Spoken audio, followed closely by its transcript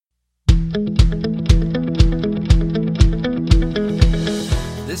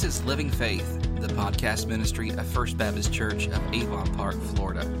This is Living Faith, the podcast ministry of First Baptist Church of Avon Park,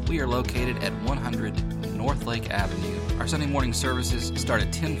 Florida. We are located at 100 North Lake Avenue. Our Sunday morning services start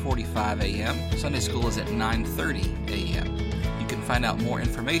at 10:45 a.m. Sunday school is at 9:30 a.m. You can find out more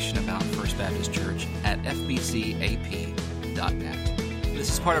information about First Baptist Church at fbcap.net. This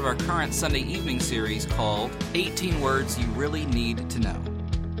is part of our current Sunday evening series called 18 Words You Really Need to Know.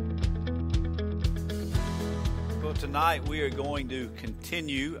 Well, tonight we are going to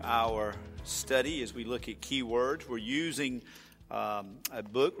continue our study as we look at key words. We're using a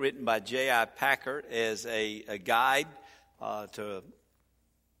book written by J.I. Packer as a guide to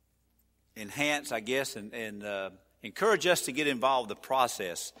enhance, I guess, and encourage us to get involved in the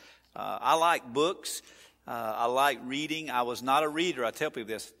process. I like books. I like reading. I was not a reader. I tell people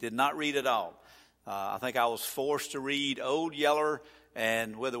this, did not read at all. I think I was forced to read Old Yeller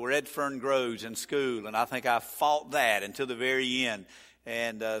and Where the Red Fern Grows in school, and I think I fought that until the very end.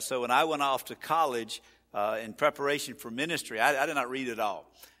 And so when I went off to college in preparation for ministry, I did not read at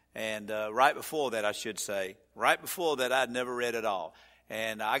all. And right before that, I'd never read at all.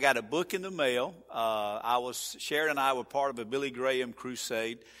 And I got a book in the mail. Sharon and I were part of a Billy Graham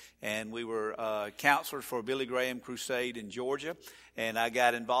crusade, and we were counselors for a Billy Graham crusade in Georgia. And I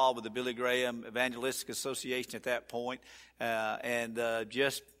got involved with the Billy Graham Evangelistic Association at that point, and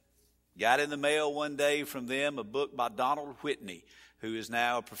just got in the mail one day from them a book by Donald Whitney, who is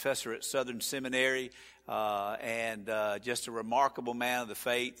now a professor at Southern Seminary, and just a remarkable man of the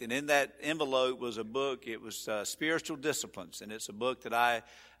faith. And in that envelope was a book. It was Spiritual Disciplines, and it's a book that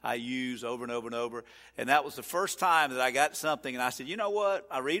I use over and over and over. And that was the first time that I got something, and I said, you know what?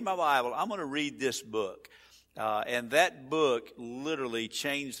 I read my Bible. I'm going to read this book. And that book literally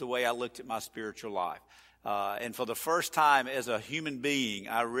changed the way I looked at my spiritual life. And for the first time as a human being,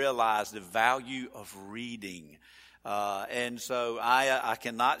 I realized the value of reading. And so I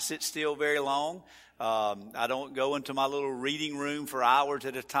cannot sit still very long. I don't go into my little reading room for hours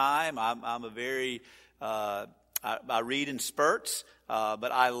at a time. I'm a very, I read in spurts,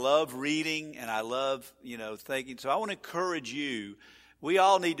 but I love reading and I love, thinking. So I want to encourage you. We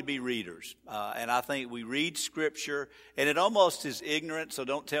all need to be readers, and I think we read Scripture, and it almost is ignorant, so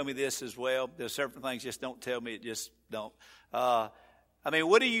don't tell me this as well. There's certain things just don't tell me, just don't. What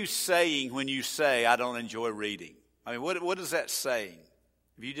are you saying when you say, I don't enjoy reading? I mean, what is that saying?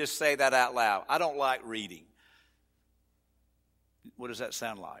 If you just say that out loud, I don't like reading. What does that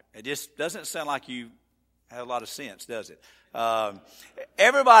sound like? It just doesn't sound like you have a lot of sense, does it?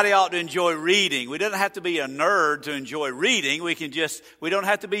 Everybody ought to enjoy reading. We don't have to be a nerd to enjoy reading. We don't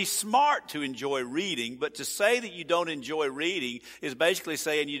have to be smart to enjoy reading. But to say that you don't enjoy reading is basically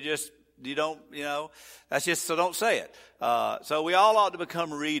saying so don't say it. So we all ought to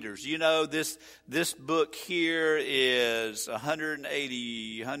become readers. This book here is 200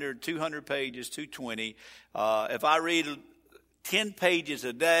 pages, 220. If I read 10 pages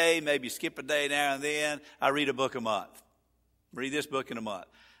a day, maybe skip a day now and then, I read a book a month. Read this book in a month.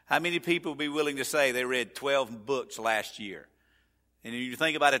 How many people would be willing to say they read 12 books last year? And if you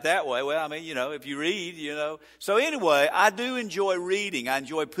think about it that way, if you read, So anyway, I do enjoy reading. I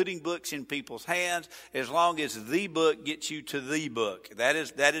enjoy putting books in people's hands as long as the book gets you to the book. That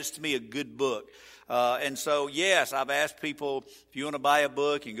is to me a good book. And so, yes, I've asked people, if you want to buy a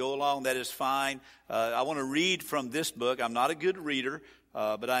book and go along, that is fine. I want to read from this book. I'm not a good reader.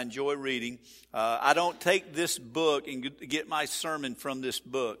 But I enjoy reading. I don't take this book and get my sermon from this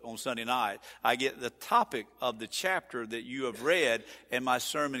book on Sunday night. I get the topic of the chapter that you have read, and my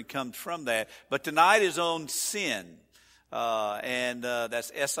sermon comes from that. But tonight is on sin. And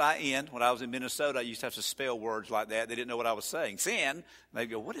that's S-I-N. When I was in Minnesota, I used to have to spell words like that. They didn't know what I was saying. Sin. And they'd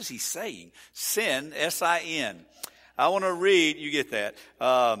go, what is he saying? Sin, S-I-N. I want to read, you get that.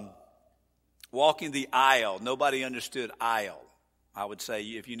 Walking the aisle. Nobody understood aisle. I would say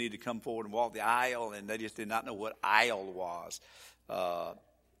if you need to come forward and walk the aisle, and they just did not know what aisle was. I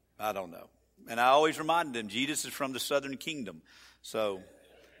don't know. And I always reminded them, Jesus is from the southern kingdom. So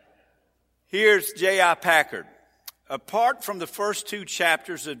here's J.I. Packer. Apart from the first two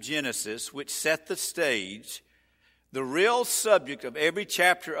chapters of Genesis, which set the stage, the real subject of every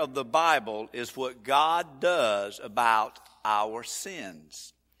chapter of the Bible is what God does about our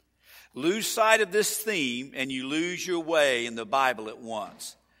sins. Lose sight of this theme and you lose your way in the Bible at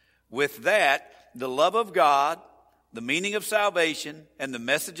once. With that, the love of God, the meaning of salvation, and the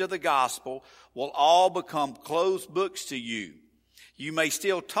message of the gospel will all become closed books to you. You may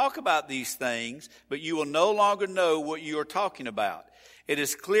still talk about these things, but you will no longer know what you are talking about. It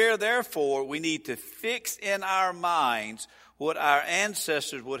is clear, therefore, we need to fix in our minds what our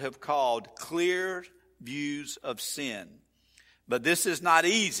ancestors would have called clear views of sin. But this is not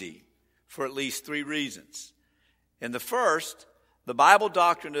easy for at least 3 reasons. In the first, the Bible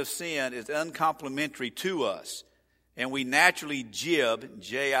doctrine of sin is uncomplimentary to us, and we naturally jib,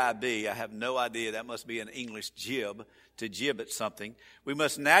 J-I-B, I have no idea, that must be an English jib, to jib at something. We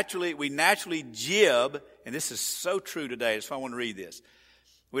naturally jib, and this is so true today, that's why I want to read this.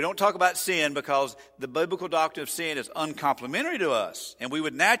 We don't talk about sin because the biblical doctrine of sin is uncomplimentary to us, and we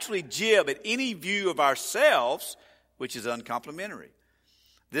would naturally jib at any view of ourselves which is uncomplimentary.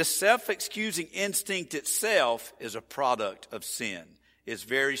 This self-excusing instinct itself is a product of sin. It's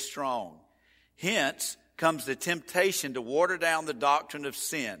very strong. Hence comes the temptation to water down the doctrine of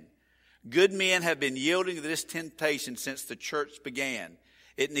sin. Good men have been yielding to this temptation since the church began.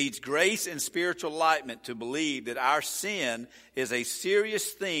 It needs grace and spiritual enlightenment to believe that our sin is a serious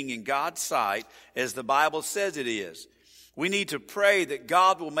thing in God's sight, as the Bible says it is. We need to pray that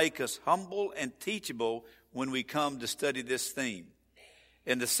God will make us humble and teachable when we come to study this theme.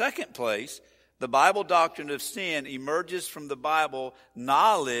 In the second place, the Bible doctrine of sin emerges from the Bible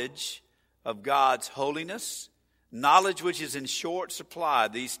knowledge of God's holiness, knowledge which is in short supply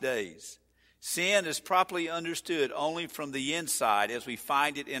these days. Sin is properly understood only from the inside as we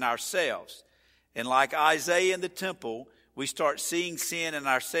find it in ourselves. And like Isaiah in the temple, we start seeing sin in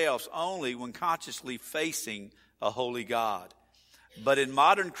ourselves only when consciously facing a holy God. But in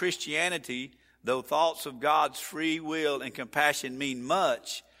modern Christianity, though thoughts of God's free will and compassion mean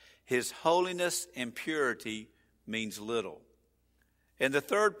much, His holiness and purity means little. In the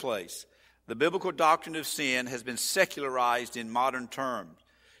third place, the biblical doctrine of sin has been secularized in modern terms.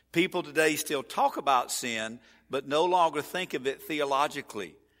 People today still talk about sin, but no longer think of it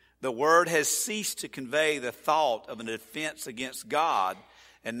theologically. The word has ceased to convey the thought of an offense against God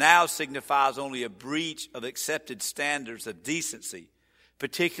and now signifies only a breach of accepted standards of decency,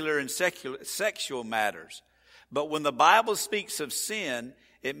 particularly in sexual matters. But when the Bible speaks of sin,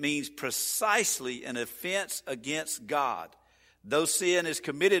 it means precisely an offense against God. Though sin is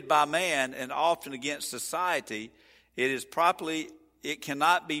committed by man and often against society, it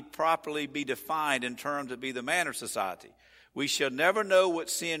cannot be properly be defined in terms of be the man or society. We shall never know what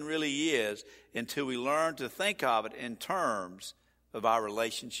sin really is until we learn to think of it in terms of our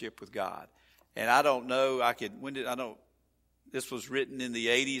relationship with God. And I don't know, this was written in the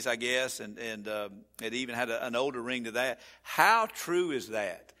 80s, I guess, and it even had an older ring to that. How true is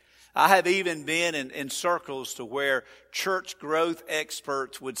that? I have even been in circles to where church growth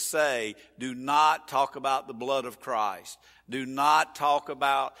experts would say, do not talk about the blood of Christ. Do not talk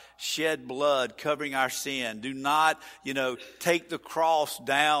about shed blood covering our sin. Do not, take the cross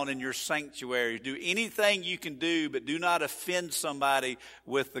down in your sanctuaries. Do anything you can do, but do not offend somebody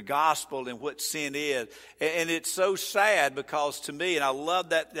with the gospel and what sin is. And it's so sad because to me, and I love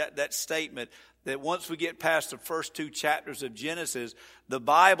that statement, that once we get past the first 2 chapters of Genesis, the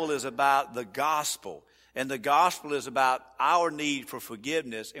Bible is about the gospel. And the gospel is about our need for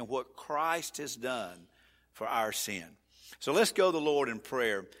forgiveness and what Christ has done for our sin. So let's go to the Lord in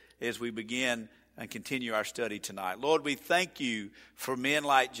prayer as we begin and continue our study tonight. Lord, we thank you for men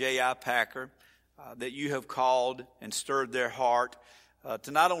like J.I. Packer that you have called and stirred their heart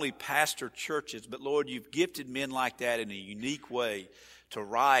to not only pastor churches, but Lord, you've gifted men like that in a unique way to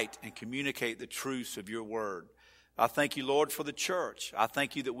write and communicate the truths of your word. I thank you, Lord, for the church. I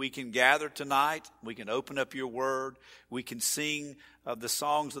thank you that we can gather tonight. We can open up your word. We can sing the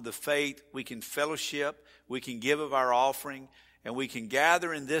songs of the faith. We can fellowship. We can give of our offering. And we can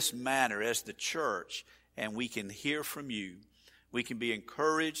gather in this manner as the church, and we can hear from you. We can be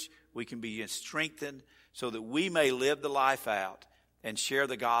encouraged. We can be strengthened so that we may live the life out and share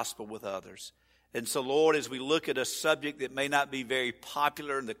the gospel with others. And so, Lord, as we look at a subject that may not be very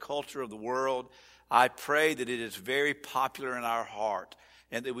popular in the culture of the world, I pray that it is very popular in our heart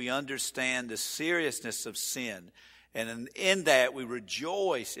and that we understand the seriousness of sin. And in that, we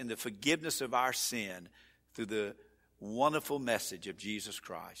rejoice in the forgiveness of our sin through the wonderful message of Jesus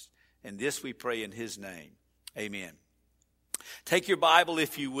Christ. And this we pray in His name. Amen. Take your Bible,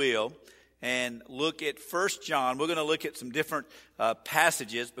 if you will, and look at 1 John. We're going to look at some different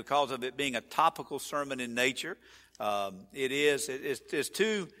passages because of it being a topical sermon in nature. There's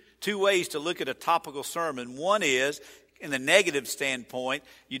two ways to look at a topical sermon. One is, in the negative standpoint,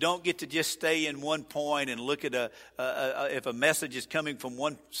 you don't get to just stay in one point and look at if a message is coming from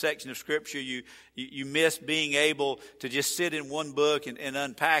one section of Scripture, you miss being able to just sit in one book and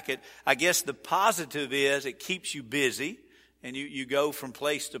unpack it. I guess the positive is it keeps you busy. and you go from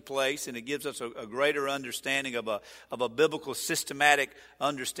place to place, and it gives us a greater understanding of a biblical systematic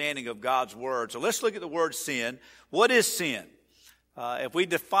understanding of God's Word. So let's look at the word sin. What is sin? If we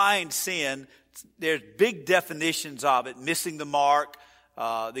define sin, there's big definitions of it. Missing the mark,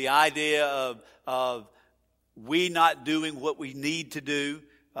 the idea of we not doing what we need to do.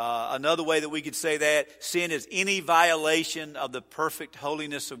 Another way that we could say that, sin is any violation of the perfect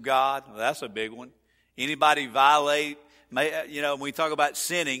holiness of God. Well, that's a big one. Anybody violate, when we talk about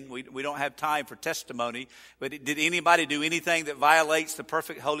sinning, we don't have time for testimony, but did anybody do anything that violates the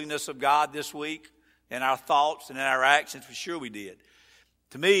perfect holiness of God this week? In our thoughts and in our actions? For sure we did.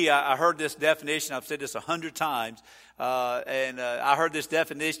 To me, I heard this definition, I've said this 100 times, I heard this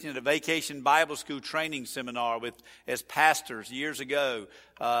definition at a vacation Bible school training seminar as pastors years ago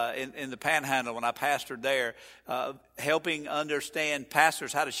in the Panhandle when I pastored there, helping understand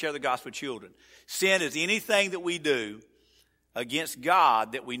pastors how to share the gospel with children. Sin is anything that we do against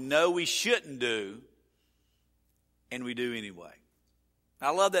God that we know we shouldn't do, and we do anyway. I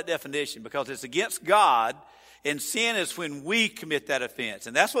love that definition because it's against God, and sin is when we commit that offense.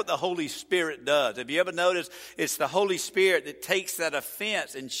 And that's what the Holy Spirit does. Have you ever noticed it's the Holy Spirit that takes that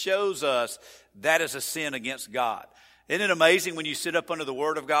offense and shows us that is a sin against God? Isn't it amazing when you sit up under the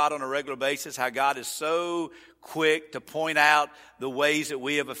Word of God on a regular basis, how God is so quick to point out the ways that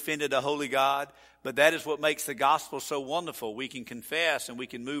we have offended a holy God? But that is what makes the gospel so wonderful. We can confess and we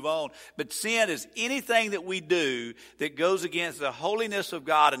can move on. But sin is anything that we do that goes against the holiness of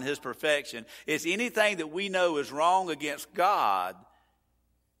God and His perfection. It's anything that we know is wrong against God,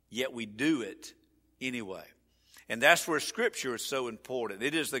 yet we do it anyway. And that's where Scripture is so important.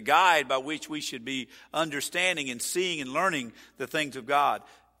 It is the guide by which we should be understanding and seeing and learning the things of God.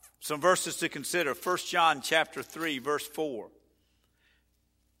 Some verses to consider. 1 John chapter 3, verse 4.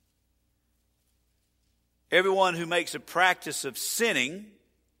 Everyone who makes a practice of sinning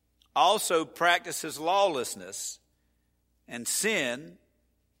also practices lawlessness, and sin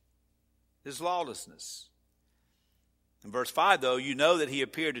is lawlessness. In verse 5, though, you know that He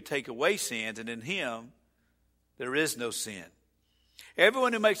appeared to take away sins, and in Him there is no sin.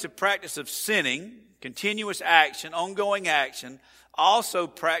 Everyone who makes a practice of sinning, continuous action, ongoing action, also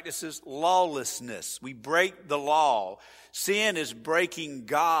practices lawlessness. We break the law. Sin is breaking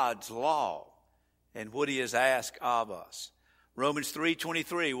God's law and what He has asked of us. Romans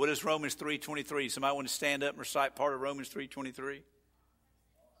 3:23. What is Romans 3:23? Somebody want to stand up and recite part of Romans 3:23?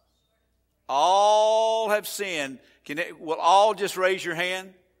 All have sinned. Will all just raise your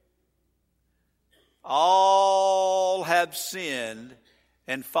hand? All have sinned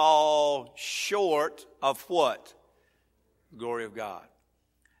and fall short of what? The glory of God.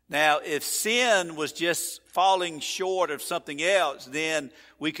 Now, if sin was just falling short of something else, then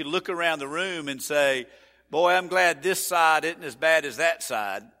we could look around the room and say, boy, I'm glad this side isn't as bad as that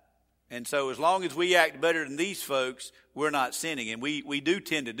side. And so as long as we act better than these folks, we're not sinning. And we do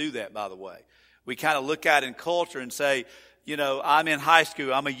tend to do that, by the way. We kind of look out in culture and say, I'm in high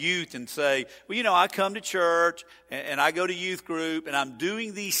school, I'm a youth, and say, well, I come to church and I go to youth group and I'm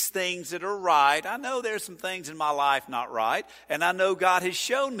doing these things that are right. I know there's some things in my life not right, and I know God has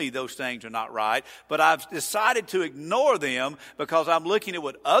shown me those things are not right, but I've decided to ignore them because I'm looking at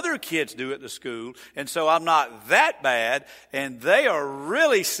what other kids do at the school, and so I'm not that bad, and they are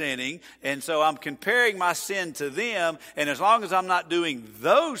really sinning, and so I'm comparing my sin to them, and as long as I'm not doing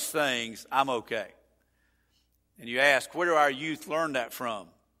those things, I'm okay. And you ask, where do our youth learn that from?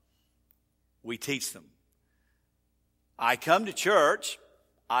 We teach them. I come to church,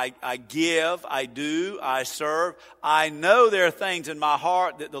 I give, I do, I serve. I know there are things in my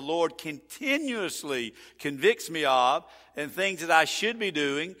heart that the Lord continuously convicts me of, and things that I should be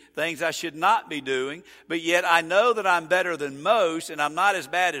doing, things I should not be doing, but yet I know that I'm better than most, and I'm not as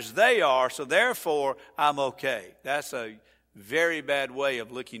bad as they are, so therefore I'm okay. That's a very bad way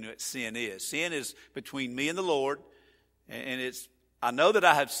of looking at sin is. Sin is between me and the Lord, and I know that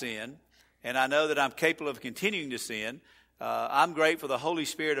I have sinned, and I know that I'm capable of continuing to sin. I'm grateful the Holy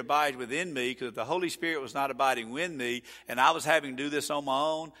Spirit abides within me, because if the Holy Spirit was not abiding with me and I was having to do this on my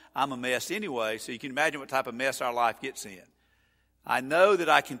own, I'm a mess anyway, so you can imagine what type of mess our life gets in. I know that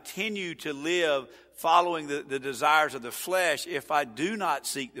I continue to live following the desires of the flesh if I do not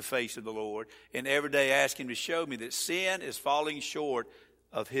seek the face of the Lord and every day ask Him to show me that sin is falling short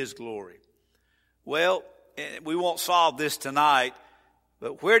of His glory. Well, we won't solve this tonight,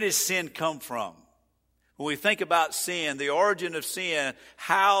 but where does sin come from? When we think about sin, the origin of sin,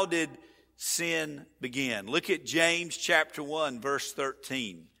 how did sin begin? Look at James chapter 1, verse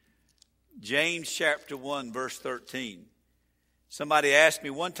 13. James chapter 1, verse 13. Somebody asked me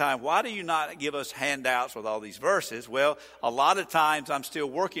one time, why do you not give us handouts with all these verses? Well, a lot of times I'm still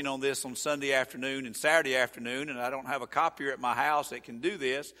working on this on Sunday afternoon and Saturday afternoon, and I don't have a copier at my house that can do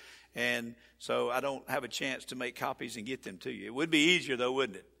this, and so I don't have a chance to make copies and get them to you. It would be easier, though,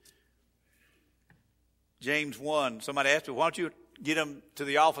 wouldn't it? James 1, somebody asked me, why don't you get them to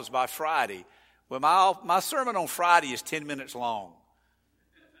the office by Friday? Well, my sermon on Friday is 10 minutes long.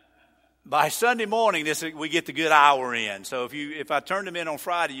 By Sunday morning, we get the good hour in. So if I turned them in on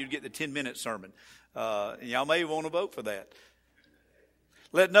Friday, you'd get the 10-minute sermon. And y'all may want to vote for that.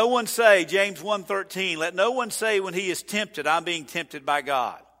 Let no one say, James 1:13, let no one say when he is tempted, I'm being tempted by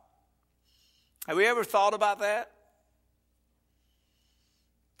God. Have we ever thought about that?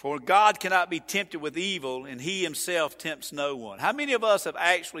 For God cannot be tempted with evil, and he himself tempts no one. How many of us have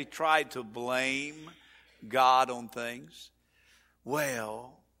actually tried to blame God on things?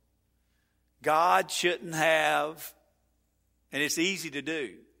 Well, God shouldn't have, and it's easy to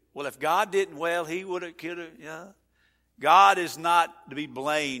do. Well, if God didn't, well, he would have, could have, yeah. God is not to be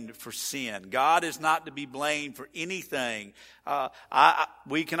blamed for sin. God is not to be blamed for anything.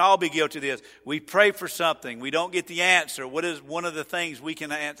 We can all be guilty of this. We pray for something. We don't get the answer. What is one of the things we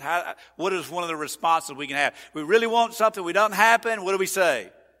can answer? What is one of the responses we can have? We really want something. We don't happen. What do we say?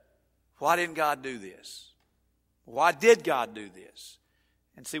 Why didn't God do this? Why did God do this?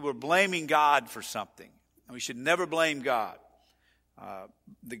 And see, we're blaming God for something. And we should never blame God.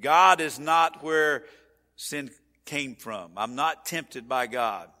 The God is not where sin came from. I'm not tempted by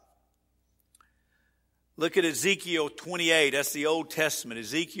God. Look at Ezekiel 28. That's the Old Testament.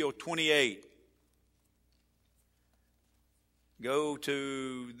 Ezekiel 28. Go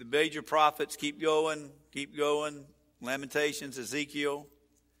to the major prophets. Keep going. Keep going. Lamentations, Ezekiel.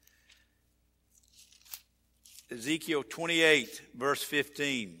 Ezekiel 28, verse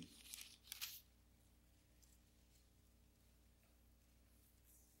 15.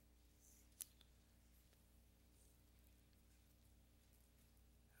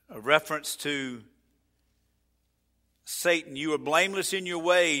 A reference to Satan. You were blameless in your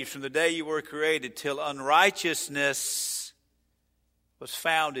ways from the day you were created till unrighteousness was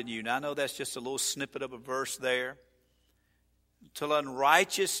found in you. Now I know that's just a little snippet of a verse there. Till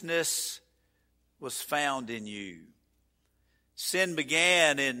unrighteousness was found in you. Sin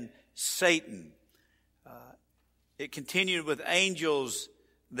began in Satan. It continued with angels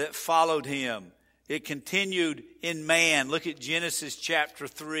that followed him. It continued in man. Look at Genesis chapter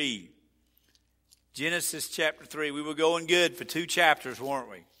 3. Genesis chapter 3. We were going good for 2 chapters, weren't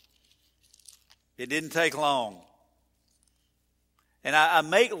we? It didn't take long. And I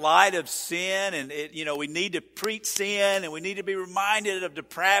make light of sin, and we need to preach sin, and we need to be reminded of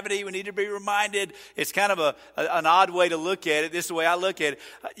depravity. We need to be reminded. It's kind of an odd way to look at it. This is the way I look at it.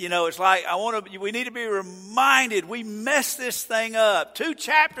 It's like we need to be reminded we messed this thing up. 2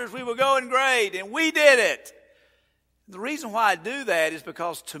 chapters we were going great, and we did it. The reason why I do that is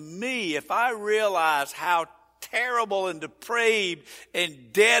because to me, if I realize how terrible and depraved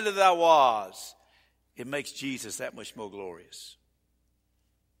and dead that I was, it makes Jesus that much more glorious.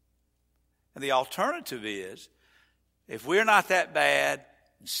 And the alternative is, if we're not that bad,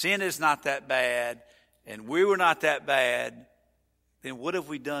 sin is not that bad, and we were not that bad, then what have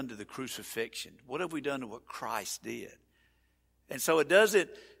we done to the crucifixion? What have we done to what Christ did? And so to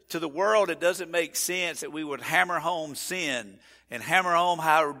the world, it doesn't make sense that we would hammer home sin and hammer home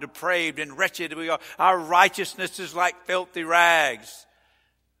how depraved and wretched we are. Our righteousness is like filthy rags.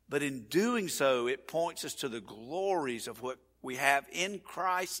 But in doing so, it points us to the glories of what we have in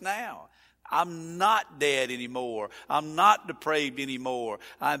Christ now. I'm not dead anymore. I'm not depraved anymore.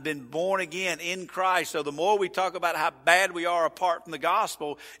 I've been born again in Christ. So the more we talk about how bad we are apart from the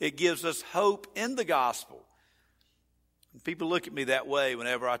gospel, it gives us hope in the gospel. And people look at me that way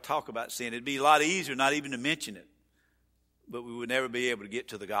whenever I talk about sin. It'd be a lot easier not even to mention it. But we would never be able to get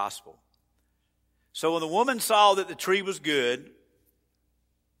to the gospel. So when the woman saw that the tree was good,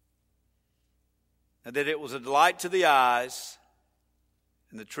 and that it was a delight to the eyes,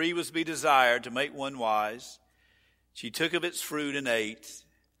 and the tree was to be desired to make one wise, she took of its fruit and ate,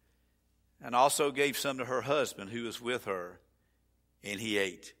 and also gave some to her husband who was with her, and he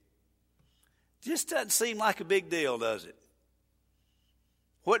ate. Just doesn't seem like a big deal, does it?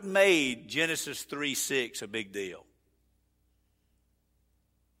 What made Genesis 3:6 a big deal?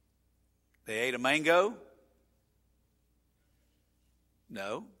 They ate a mango?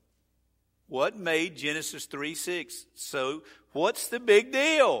 No. What made Genesis 3:6? So, what's the big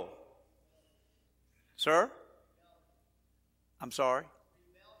deal? Sir? I'm sorry?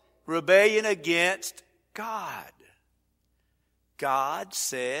 Rebellion against God. God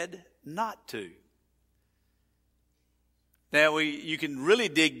said not to. Now, you can really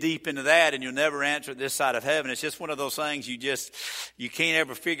dig deep into that and you'll never answer it this side of heaven. It's just one of those things you can't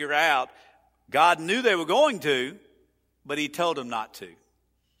ever figure out. God knew they were going to, but he told them not to.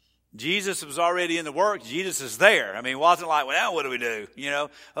 Jesus was already in the work. Jesus is there. I mean, it wasn't like, well, now what do we do?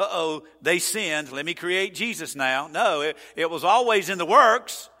 They sinned. Let me create Jesus now. No, it was always in the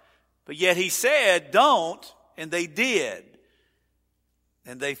works, but yet he said, don't, and they did.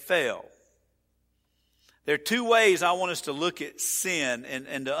 And they fell. There are two ways I want us to look at sin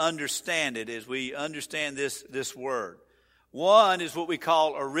and to understand it as we understand this word. One is what we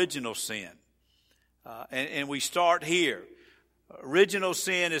call original sin. And we start here. Original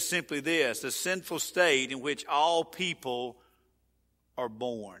sin is simply this, the sinful state in which all people are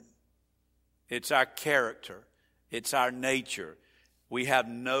born. It's our character. It's our nature. We have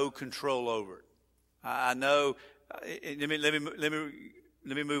no control over it. I know, let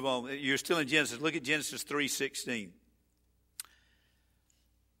me move on. You're still in Genesis. Look at Genesis 3:16.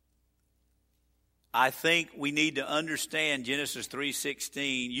 I think we need to understand Genesis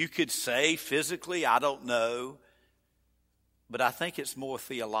 3:16. You could say physically, I don't know, but I think it's more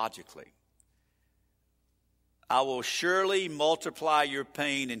theologically. I will surely multiply your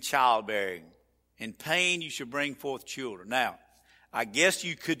pain in childbearing. In pain you shall bring forth children. Now, I guess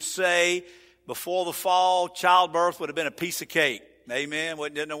you could say before the fall, childbirth would have been a piece of cake. Amen.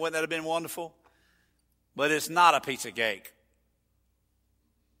 Wouldn't that have been wonderful? But it's not a piece of cake.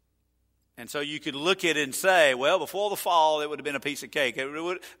 And so you could look at it and say, well, before the fall, it would have been a piece of cake.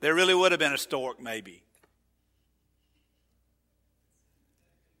 There really would have been a stork, maybe.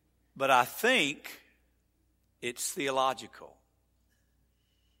 But I think it's theological.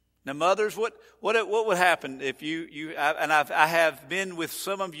 Now, mothers, what would happen if I have been with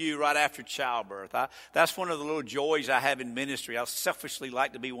some of you right after childbirth. That's one of the little joys I have in ministry. I selfishly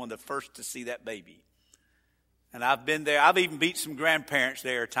like to be one of the first to see that baby. And I've been there. I've even beat some grandparents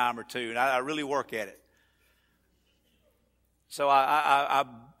there a time or two, and I really work at it. So I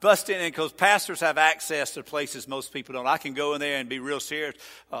bust in because pastors have access to places most people don't. I can go in there and be real serious.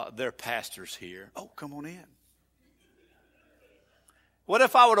 There are pastors here. Oh, come on in. What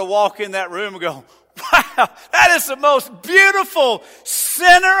if I were to walk in that room and go, wow, that is the most beautiful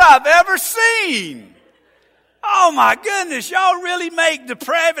sinner I've ever seen. Oh my goodness, y'all really make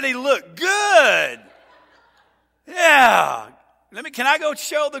depravity look good. Yeah. Can I go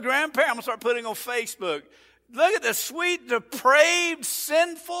show the grandparent? I'm going to start putting on Facebook. Look at the sweet, depraved,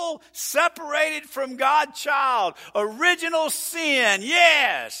 sinful, separated from God child. Original sin.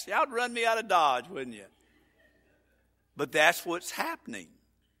 Yes. Y'all would run me out of Dodge, wouldn't you? But that's what's happening.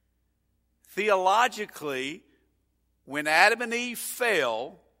 Theologically, when Adam and Eve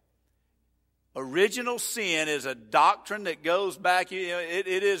fell, original sin is a doctrine that goes back, it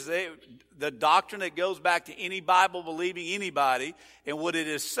is the doctrine that goes back to any Bible-believing anybody. And what it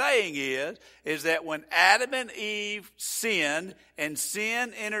is saying is that when Adam and Eve sinned and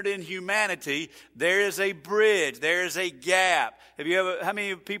sin entered in humanity, there is a bridge, there is a gap. How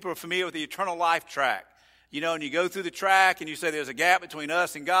many people are familiar with the eternal life track? And you go through the track and you say there's a gap between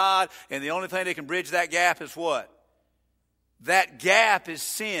us and God, and the only thing that can bridge that gap is what? That gap is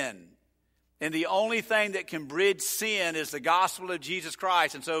sin. And the only thing that can bridge sin is the gospel of Jesus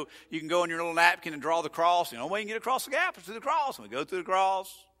Christ. And so you can go on your little napkin and draw the cross. The only way you can get across the gap is through the cross. And we go through the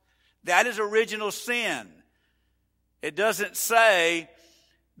cross. That is original sin. It doesn't say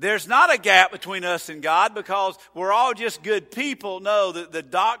there's not a gap between us and God because we're all just good people. No, the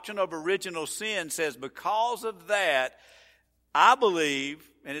doctrine of original sin says because of that, I believe,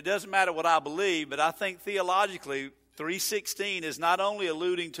 and it doesn't matter what I believe, but I think theologically 3:16 is not only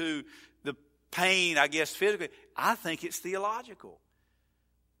alluding to the pain, I guess, physically. I think it's theological.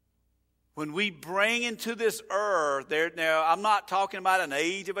 When we bring into this earth, now I'm not talking about an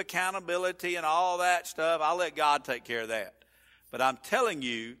age of accountability and all that stuff. I'll let God take care of that. But I'm telling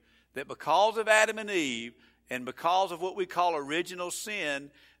you that because of Adam and Eve and because of what we call original sin,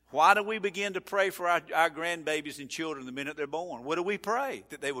 why do we begin to pray for our grandbabies and children the minute they're born? What do we pray?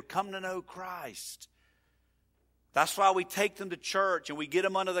 That they would come to know Christ. That's why we take them to church and we get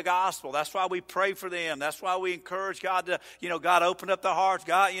them under the gospel. That's why we pray for them. That's why we encourage God to, God open up their hearts.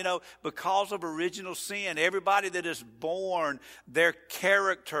 God, because of original sin, everybody that is born, their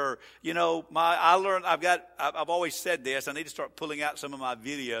character, I've always said this. I need to start pulling out some of my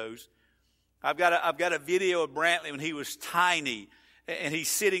videos. I've got a video of Brantley when he was tiny. And he's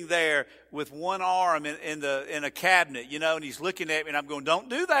sitting there with one arm in a cabinet, and he's looking at me and I'm going, don't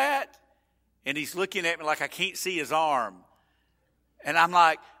do that. And he's looking at me like I can't see his arm. And I'm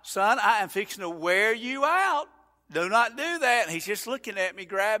like, son, I am fixing to wear you out. Do not do that. And he's just looking at me,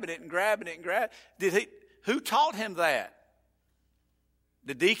 grabbing it. Who taught him that?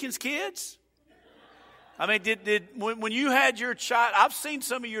 The deacon's kids? I mean, when you had your child, I've seen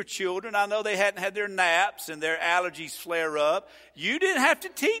some of your children. I know they hadn't had their naps and their allergies flare up. You didn't have to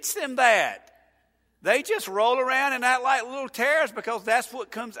teach them that. They just roll around and act like little terrors because that's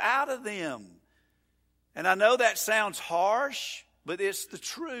what comes out of them. And I know that sounds harsh, but it's the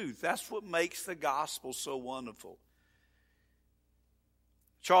truth. That's what makes the gospel so wonderful.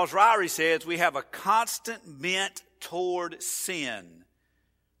 Charles Ryrie says we have a constant bent toward sin.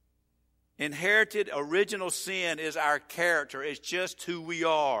 Inherited original sin is our character. It's just who we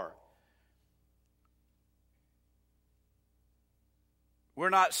are. We're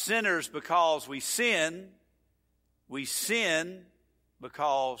not sinners because we sin. We sin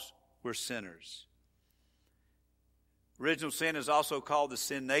because we're sinners. Original sin is also called the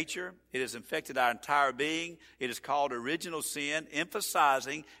sin nature. It has infected our entire being. It is called original sin,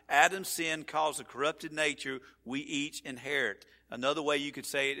 emphasizing Adam's sin caused a corrupted nature we each inherit. Another way you could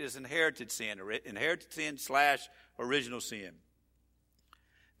say it is inherited sin / original sin.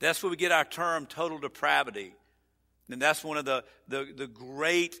 That's where we get our term total depravity. And that's one of the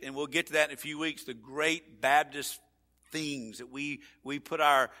great, and we'll get to that in a few weeks, the great Baptist things that we put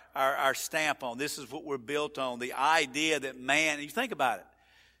our stamp on. This is what we're built on. The idea that man, you think about it,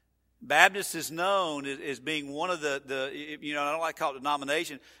 Baptist is known as being one of the I don't like to call it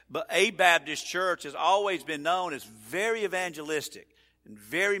denomination, but a Baptist church has always been known as very evangelistic and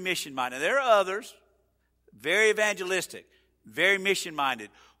very mission-minded. There are others, very evangelistic, very mission-minded.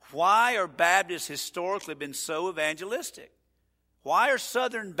 Why are Baptists historically been so evangelistic? Why are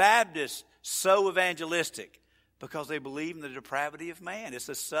Southern Baptists so evangelistic? Because they believe in the depravity of man.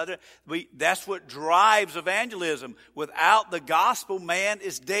 That's what drives evangelism. Without the gospel, man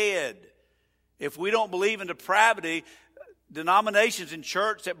is dead. If we don't believe in depravity, denominations in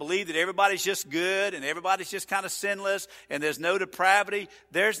church that believe that everybody's just good and everybody's just kind of sinless and there's no depravity,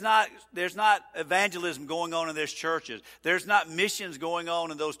 there's not evangelism going on in those churches. There's not missions going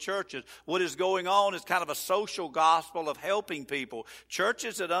on in those churches. What is going on is kind of a social gospel of helping people.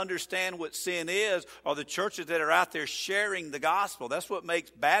 Churches that understand what sin is are the churches that are out there sharing the gospel. That's what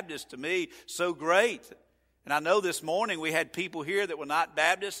makes Baptists, to me, so great. And I know this morning we had people here that were not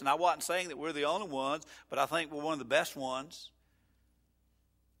Baptists, and I wasn't saying that we're the only ones, but I think we're one of the best ones.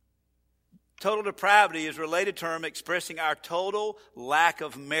 Total depravity is a related term expressing our total lack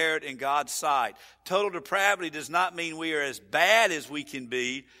of merit in God's sight. Total depravity does not mean we are as bad as we can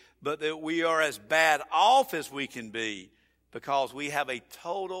be, but that we are as bad off as we can be because we have a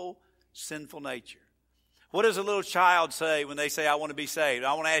total sinful nature. What does a little child say when they say, I want to be saved?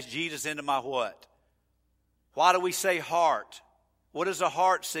 I want to ask Jesus into my what? Why do we say heart? What does a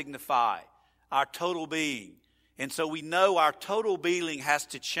heart signify? Our total being. And so we know our total being has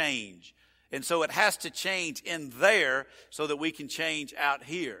to change. And so it has to change in there so that we can change out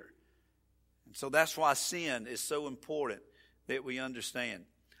here. And so that's why sin is so important that we understand.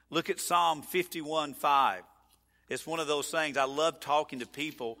 Look at Psalm 51:5. It's one of those things. I love talking to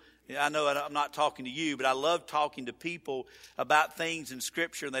people. I know I'm not talking to you, but I love talking to people about things in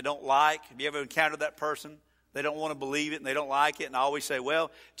Scripture they don't like. Have you ever encountered that person? They don't want to believe it and they don't like it. And I always say,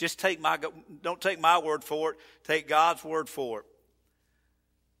 well, just don't take my word for it. Take God's word for it.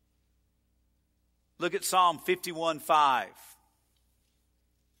 Look at Psalm 51:5.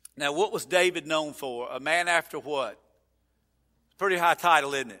 Now, what was David known for? A man after what? Pretty high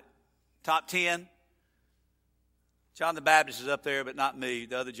title, isn't it? Top 10. John the Baptist is up there, but not me,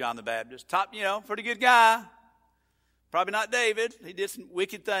 the other John the Baptist. Top, pretty good guy. Probably not David. He did some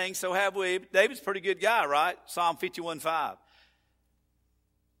wicked things, so have we. But David's a pretty good guy, right? Psalm 51:5.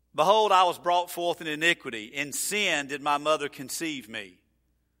 Behold, I was brought forth in iniquity. In sin did my mother conceive me.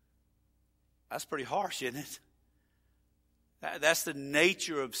 That's pretty harsh, isn't it? That's the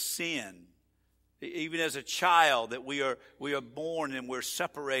nature of sin. Even as a child, that we are born and we're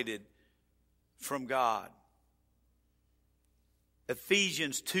separated from God.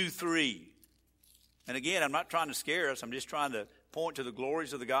 Ephesians 2:3. And again, I'm not trying to scare us. I'm just trying to point to the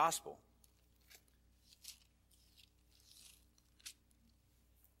glories of the gospel.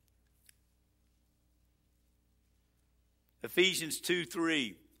 Ephesians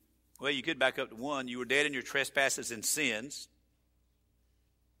 2:3. Well, you could back up to 1. You were dead in your trespasses and sins,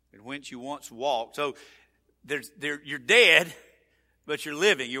 in which you once walked. So you're dead, but you're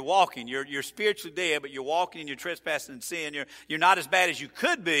living. You're walking. You're spiritually dead, but you're walking in your trespasses and sin. You're not as bad as you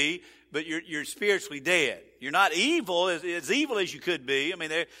could be, but you're spiritually dead. You're not evil as evil as you could be. I mean,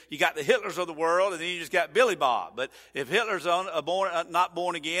 you got the Hitlers of the world, and then you just got Billy Bob. But if Hitler's not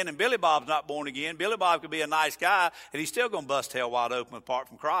born again, and Billy Bob's not born again, Billy Bob could be a nice guy, and he's still going to bust hell wide open apart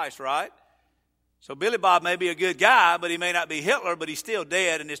from Christ, right? So Billy Bob may be a good guy, but he may not be Hitler, but he's still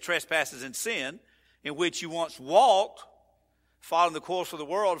dead in his trespasses and sin, in which you once walked, following the course of the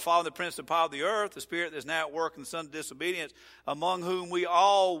world, following the prince of the power of the earth, the spirit that's now at work in the son of disobedience, among whom we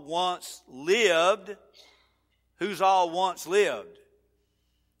all once lived. Who's all once lived?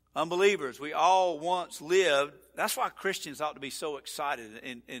 Unbelievers. We all once lived. That's why Christians ought to be so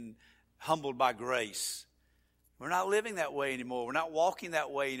excited and humbled by grace. We're not living that way anymore. We're not walking that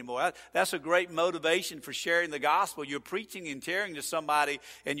way anymore. That's a great motivation for sharing the gospel. You're preaching and teaching to somebody,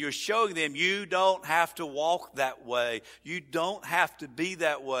 and you're showing them you don't have to walk that way. You don't have to be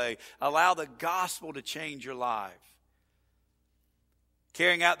that way. Allow the gospel to change your life.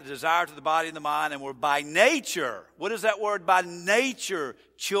 Carrying out the desires of the body and the mind, and we're by nature. What is that word? By nature,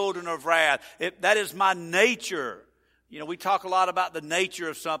 children of wrath. That is my nature. You know, we talk a lot about the nature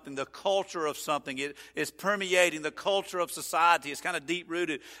of something, the culture of something. It is permeating the culture of society. It's kind of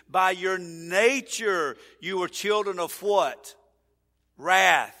deep-rooted. By your nature, you are children of what?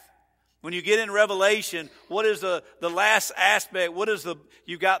 Wrath. When you get in Revelation, what is the last aspect? What is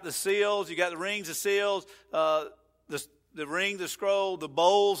you got the seals, you got the rings of seals, the ring, the scroll, the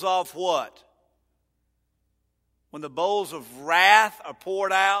bowls of what? When the bowls of wrath are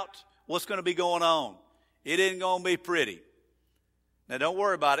poured out, what's going to be going on? It isn't going to be pretty. Now, don't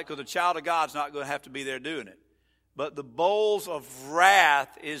worry about it, because the child of God's not going to have to be there doing it. But the bowls of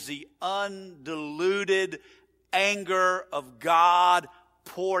wrath is the undiluted anger of God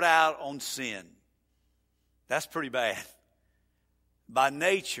poured out on sin. That's pretty bad. By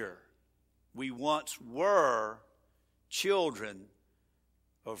nature, we once were children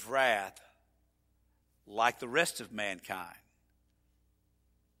of wrath like the rest of mankind.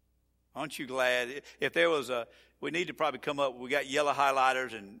 Aren't you glad? If there was we need to probably come up, we got yellow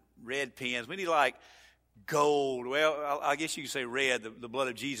highlighters and red pens. We need like gold. Well, I guess you could say red, the blood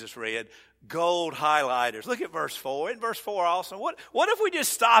of Jesus red. Gold highlighters. Look at verse 4. Isn't verse 4 awesome? What if we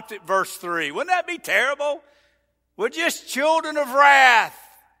just stopped at verse 3? Wouldn't that be terrible? We're just children of wrath.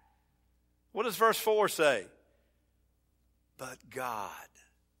 What does verse 4 say? But God,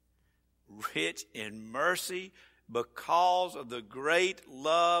 rich in mercy, because of the great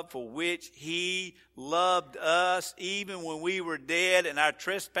love for which He loved us, even when we were dead in our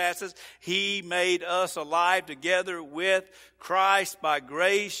trespasses, He made us alive together with Christ. By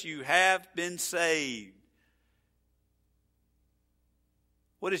grace you have been saved.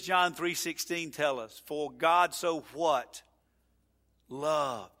 What does John 3:16 tell us? For God so what?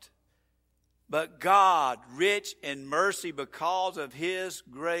 Loved. But God, rich in mercy because of His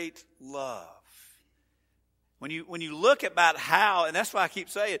great love. When you look about how, and that's why I keep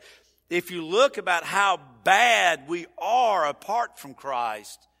saying, if you look about how bad we are apart from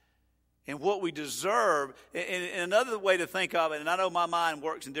Christ and what we deserve, and another way to think of it, and I know my mind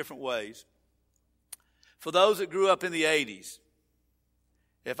works in different ways. For those that grew up in the 80s,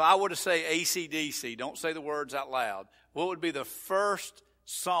 if I were to say AC/DC, don't say the words out loud, what would be the first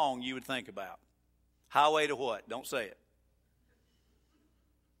song you would think about? Highway to what? Don't say it.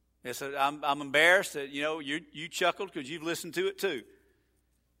 Yes, I'm embarrassed that, you chuckled because you've listened to it too.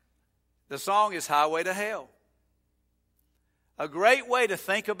 The song is Highway to Hell. A great way to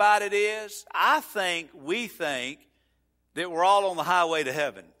think about it is, we think that we're all on the highway to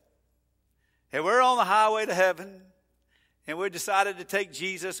heaven. And we're on the highway to heaven, and we're decided to take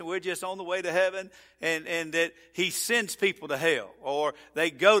Jesus, and we're just on the way to heaven, and that He sends people to hell, or they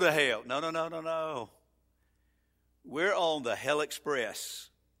go to hell. No. We're on the Hell Express.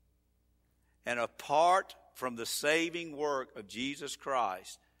 And apart from the saving work of Jesus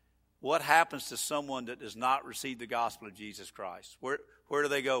Christ, what happens to someone that does not receive the gospel of Jesus Christ? Where are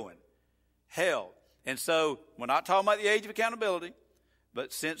they going? Hell. And so, we're not talking about the age of accountability,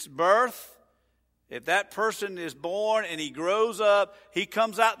 but since birth, if that person is born and he grows up, he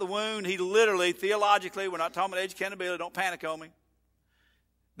comes out the womb, he literally, theologically, we're not talking about age of accountability, don't panic on me.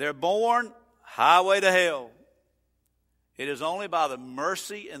 They're born, highway to hell. It is only by the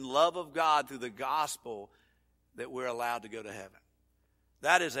mercy and love of God through the gospel that we're allowed to go to heaven.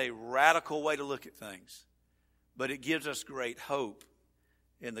 That is a radical way to look at things, but it gives us great hope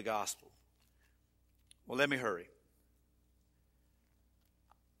in the gospel. Well, let me hurry.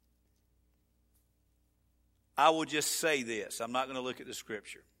 I will just say this. I'm not going to look at the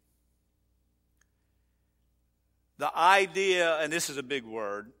scripture. The idea, and this is a big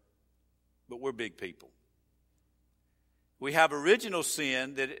word, but we're big people. We have original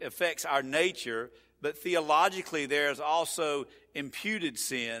sin that affects our nature, but theologically there's also imputed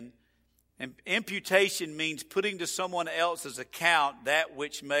sin. And imputation means putting to someone else's account that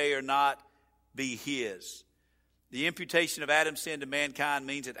which may or not be his. The imputation of Adam's sin to mankind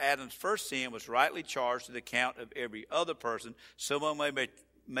means that Adam's first sin was rightly charged to the account of every other person. Someone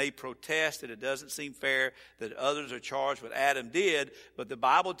may protest that it doesn't seem fair that others are charged what Adam did, but the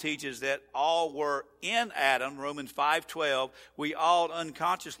Bible teaches that all were in Adam, Romans 5:12. We all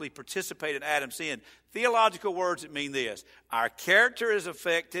unconsciously participate in Adam's sin. Theological words that mean this: our character is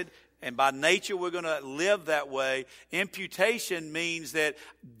affected, and by nature we're going to live that way. Imputation means that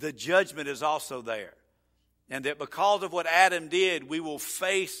the judgment is also there. And that because of what Adam did, we will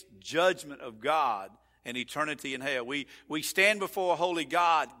face judgment of God and eternity in hell. We stand before a holy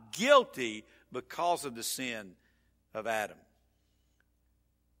God guilty because of the sin of Adam.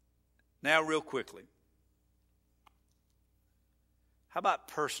 Now, real quickly, how about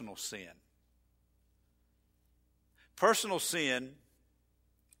personal sin? Personal sin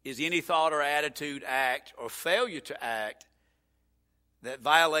is any thought or attitude, act, or failure to act that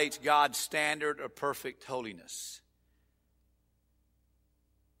violates God's standard of perfect holiness.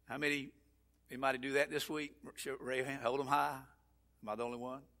 How many, anybody do that this week? Raise your hand, hold them high. Am I the only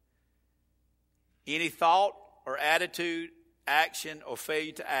one? Any thought or attitude, action, or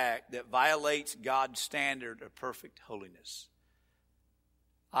failure to act that violates God's standard of perfect holiness.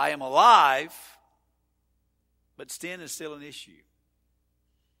 I am alive, but sin is still an issue.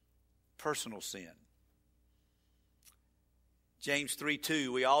 Personal sin. James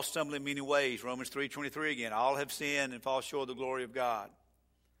 3:2, we all stumble in many ways. Romans 3:23 again, all have sinned and fall short of the glory of God.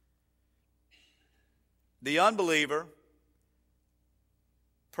 The unbeliever,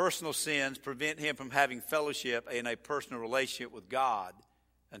 personal sins prevent him from having fellowship in a personal relationship with God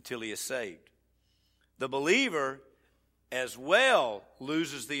until he is saved. The believer as well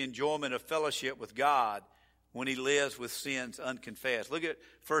loses the enjoyment of fellowship with God when he lives with sins unconfessed. Look at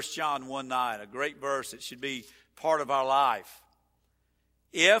 1 John 1:9, a great verse that should be part of our life.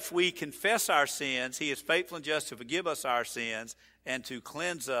 If we confess our sins, he is faithful and just to forgive us our sins and to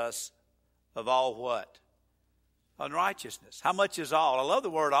cleanse us of all what? Unrighteousness. How much is all? I love the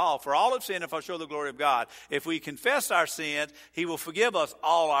word all. For all have sinned and fall short of the glory of God. If we confess our sins, he will forgive us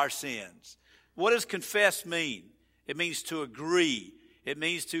all our sins. What does confess mean? It means to agree. It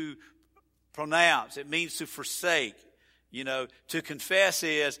means to pronounce. It means to forsake. You know, to confess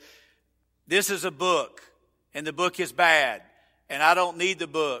is, this is a book, and the book is bad, and I don't need the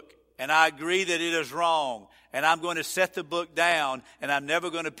book, and I agree that it is wrong, and I'm going to set the book down, and I'm never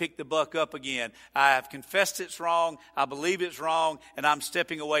going to pick the book up again. I have confessed it's wrong, I believe it's wrong, and I'm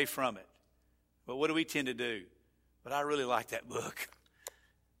stepping away from it. But what do we tend to do? But I really like that book.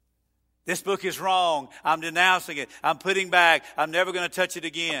 This book is wrong. I'm denouncing it. I'm putting back. I'm never going to touch it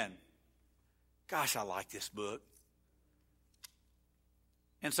again. Gosh, I like this book.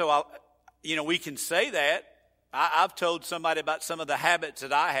 And so, we can say that. I've told somebody about some of the habits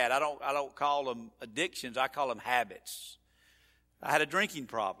that I had. I don't call them addictions. I call them habits. I had a drinking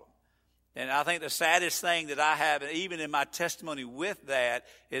problem. And I think the saddest thing that I have, even in my testimony with that,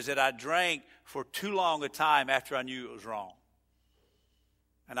 is that I drank for too long a time after I knew it was wrong.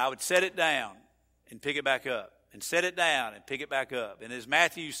 And I would set it down and pick it back up. And set it down and pick it back up. And as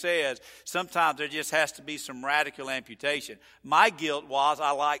Matthew says, sometimes there just has to be some radical amputation. My guilt was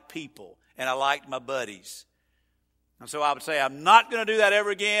I liked people and I liked my buddies. And so I would say, I'm not going to do that ever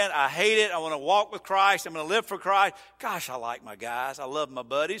again. I hate it. I want to walk with Christ. I'm going to live for Christ. Gosh, I like my guys. I love my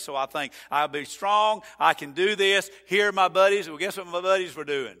buddies. So I think I'll be strong. I can do this. Here are my buddies. Well, guess what my buddies were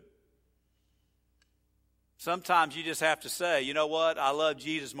doing? Sometimes you just have to say, you know what? I love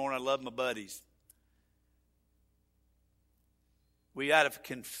Jesus more than I love my buddies. We got to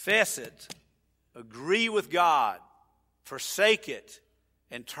confess it, agree with God, forsake it,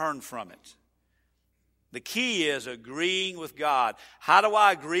 and turn from it. The key is agreeing with God. How do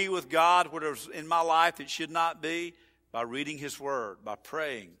I agree with God whatever's in my life that should not be? By reading His Word, by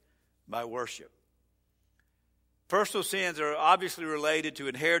praying, by worship. Personal sins are obviously related to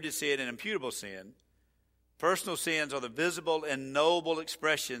inherited sin and imputable sin. Personal sins are the visible and knowable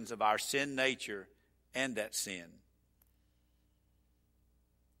expressions of our sin nature and that sin.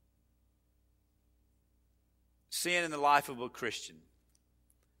 Sin in the life of a Christian.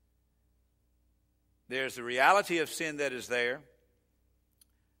 There's the reality of sin that is there,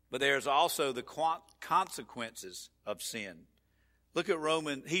 but there's also the consequences of sin. Look at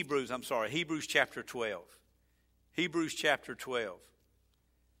Hebrews chapter 12. Hebrews chapter 12.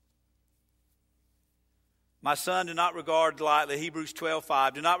 My son, do not regard lightly, Hebrews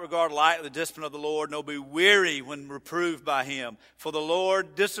 12:5, do not regard lightly the discipline of the Lord, nor be weary when reproved by Him. For the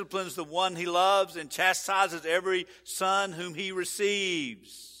Lord disciplines the one He loves and chastises every son whom He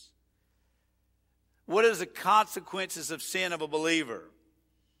receives. What is the consequences of sin of a believer?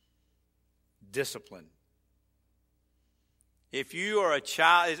 Discipline. If you are a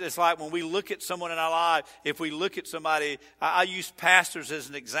child, it's like when we look at someone in our life, if we look at somebody, I use pastors as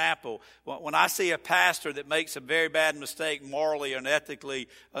an example. When I see a pastor that makes a very bad mistake morally, unethically,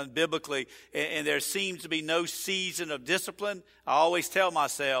 unbiblically, and there seems to be no season of discipline, I always tell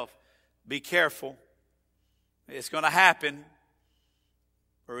myself, be careful. It's going to happen,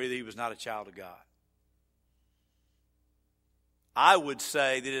 or either he was not a child of God. I would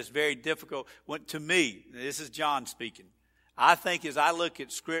say that it's very difficult. To me, this is John speaking, I think as I look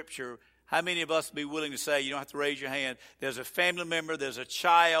at Scripture, how many of us would be willing to say, you don't have to raise your hand, there's a family member, there's a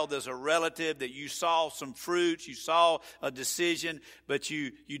child, there's a relative that you saw some fruits, you saw a decision, but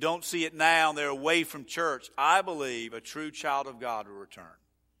you don't see it now, and they're away from church. I believe a true child of God will return.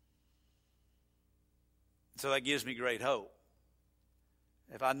 So that gives me great hope.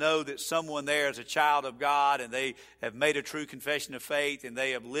 If I know that someone there is a child of God and they have made a true confession of faith and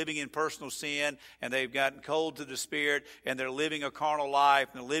they are living in personal sin and they've gotten cold to the Spirit and they're living a carnal life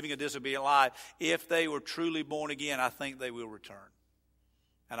and they're living a disobedient life, if they were truly born again, I think they will return.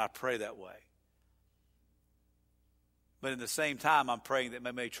 And I pray that way. But at the same time, I'm praying that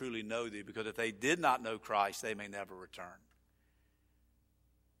they may truly know Thee, because if they did not know Christ, they may never return.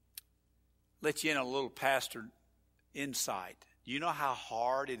 Let you in on a little pastor insight. Do you know how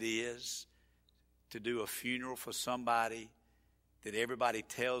hard it is to do a funeral for somebody that everybody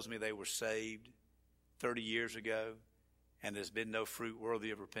tells me they were saved 30 years ago and there's been no fruit worthy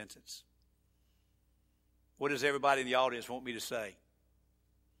of repentance? What does everybody in the audience want me to say?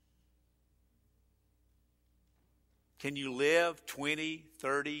 Can you live 20,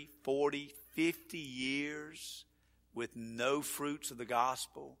 30, 40, 50 years with no fruits of the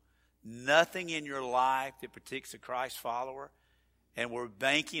gospel? Nothing in your life that protects a Christ follower? And we're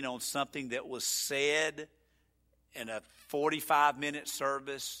banking on something that was said in a 45-minute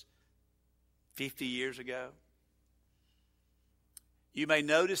service 50 years ago? You may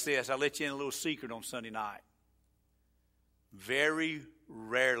notice this. I'll let you in a little secret on Sunday night. Very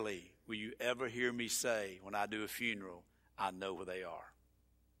rarely will you ever hear me say, when I do a funeral, I know where they are.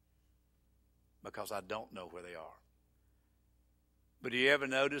 Because I don't know where they are. But do you ever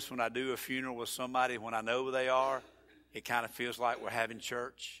notice when I do a funeral with somebody, when I know where they are, it kind of feels like we're having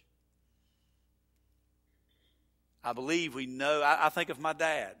church? I believe we know. I think of my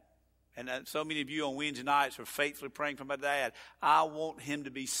dad. And so many of you on Wednesday nights are faithfully praying for my dad. I want him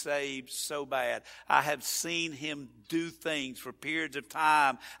to be saved so bad. I have seen him do things for periods of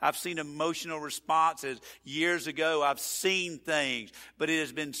time. I've seen emotional responses. Years ago, I've seen things. But it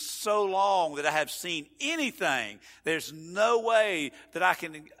has been so long that I have seen anything. There's no way that I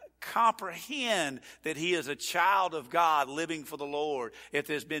can comprehend that he is a child of God living for the Lord if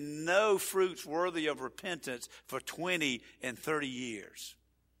there's been no fruits worthy of repentance for 20 and 30 years.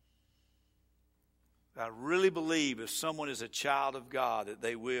 I really believe if someone is a child of God that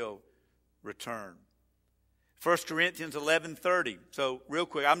they will return. 1 Corinthians 11:30. So real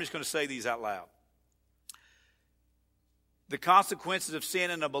quick, I'm just going to say these out loud. The consequences of sin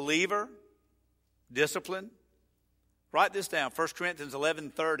in a believer, discipline. Write this down, 1 Corinthians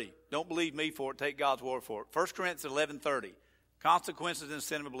 11:30. Don't believe me for it, take God's word for it. 1 Corinthians 11:30. Consequences in the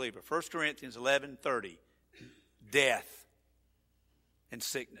sin of a believer. 1 Corinthians 11:30. Death and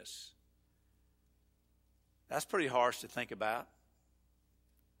sickness. That's pretty harsh to think about.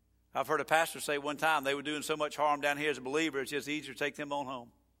 I've heard a pastor say one time they were doing so much harm down here as a believer, it's just easier to take them on home.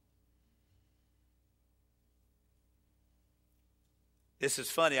 This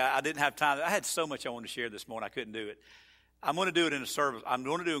is funny. I didn't have time. I had so much I wanted to share this morning. I couldn't do it. I'm going to do it in a service. I'm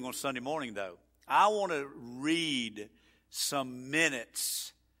going to do it on Sunday morning, though. I want to read some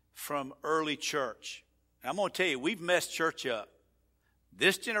minutes from early church. And I'm going to tell you, we've messed church up.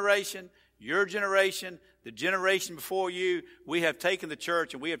 This generation, your generation, the generation before you, we have taken the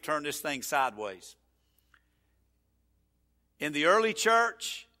church and we have turned this thing sideways. In the early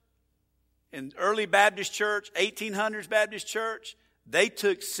church, in early Baptist church, 1800s Baptist church, they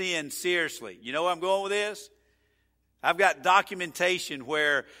took sin seriously. You know where I'm going with this? I've got documentation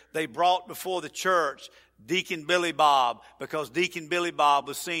where they brought before the church Deacon Billy Bob, because Deacon Billy Bob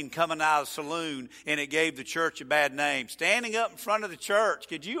was seen coming out of a saloon and it gave the church a bad name. Standing up in front of the church.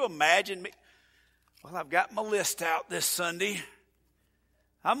 Could you imagine me? Well, I've got my list out this Sunday.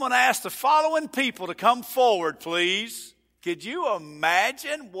 I'm going to ask the following people to come forward, please. Could you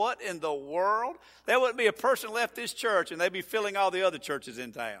imagine what in the world? There wouldn't be a person left this church and they'd be filling all the other churches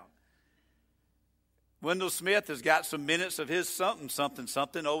in town. Wendell Smith has got some minutes of his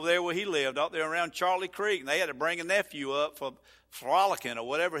something over there where he lived, out there around Charlie Creek. And they had to bring a nephew up for frolicking or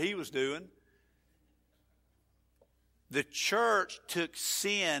whatever he was doing. The church took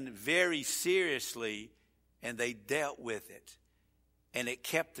sin very seriously and they dealt with it. and it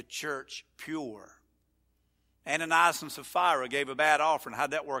kept the church pure. Ananias and Sapphira gave a bad offering.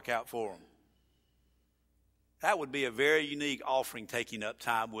 How'd that work out for them? That would be a very unique offering taking up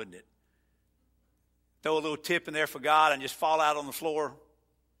time, wouldn't it? Throw a little tip in there for God and just fall out on the floor.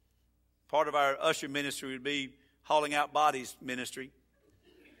 Part of our usher ministry would be hauling out bodies ministry.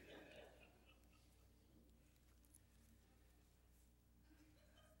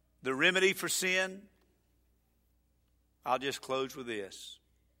 The remedy for sin, I'll just close with this.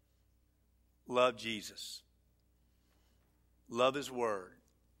 Love Jesus. Love His Word.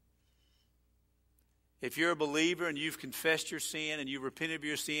 If you're a believer and you've confessed your sin and you've repented of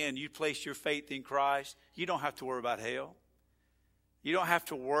your sin and you've placed your faith in Christ, you don't have to worry about hell. You don't have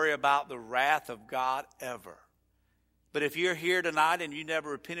to worry about the wrath of God ever. But if you're here tonight and you never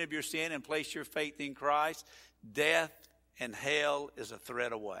repented of your sin and placed your faith in Christ, death and hell is a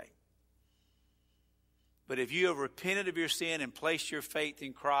threat away. But if you have repented of your sin and placed your faith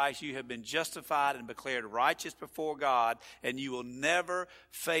in Christ, you have been justified and declared righteous before God, and you will never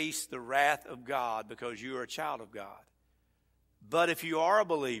face the wrath of God because you are a child of God. But if you are a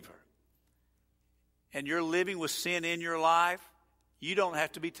believer and you're living with sin in your life, you don't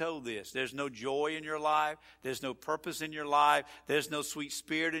have to be told this. There's no joy in your life. There's no purpose in your life. There's no sweet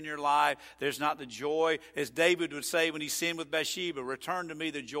spirit in your life. There's not the joy, as David would say when he sinned with Bathsheba, return to me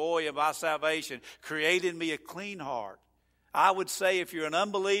the joy of my salvation. Create in me a clean heart. I would say if you're an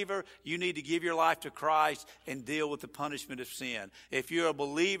unbeliever, you need to give your life to Christ and deal with the punishment of sin. If you're a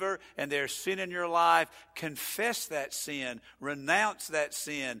believer and there's sin in your life, confess that sin, renounce that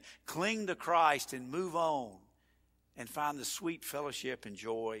sin, cling to Christ and move on and find the sweet fellowship and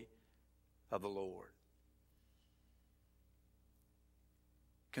joy of the Lord.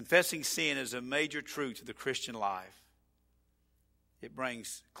 Confessing sin is a major truth of the Christian life. It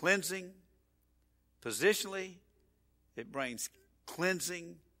brings cleansing positionally. It brings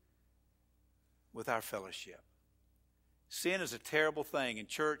cleansing with our fellowship. Sin is a terrible thing. In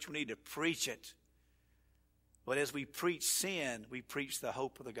church, we need to preach it. But as we preach sin, we preach the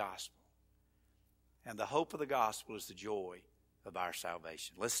hope of the gospel. And the hope of the gospel is the joy of our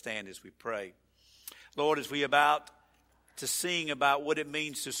salvation. Let's stand as we pray. Lord, as we about to sing about what it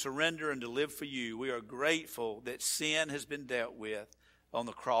means to surrender and to live for you, we are grateful that sin has been dealt with on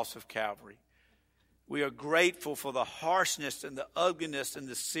the cross of Calvary. We are grateful for the harshness and the ugliness and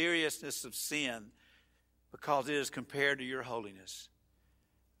the seriousness of sin because it is compared to your holiness.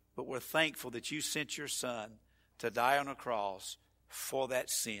 But we're thankful that you sent your Son to die on a cross for that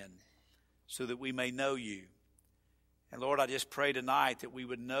sin so that we may know you. And Lord, I just pray tonight that we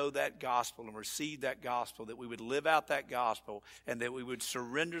would know that gospel and receive that gospel, that we would live out that gospel, and that we would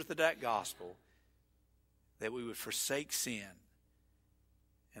surrender to that gospel, that we would forsake sin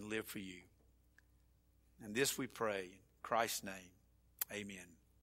and live for you. And this we pray in Christ's name. Amen.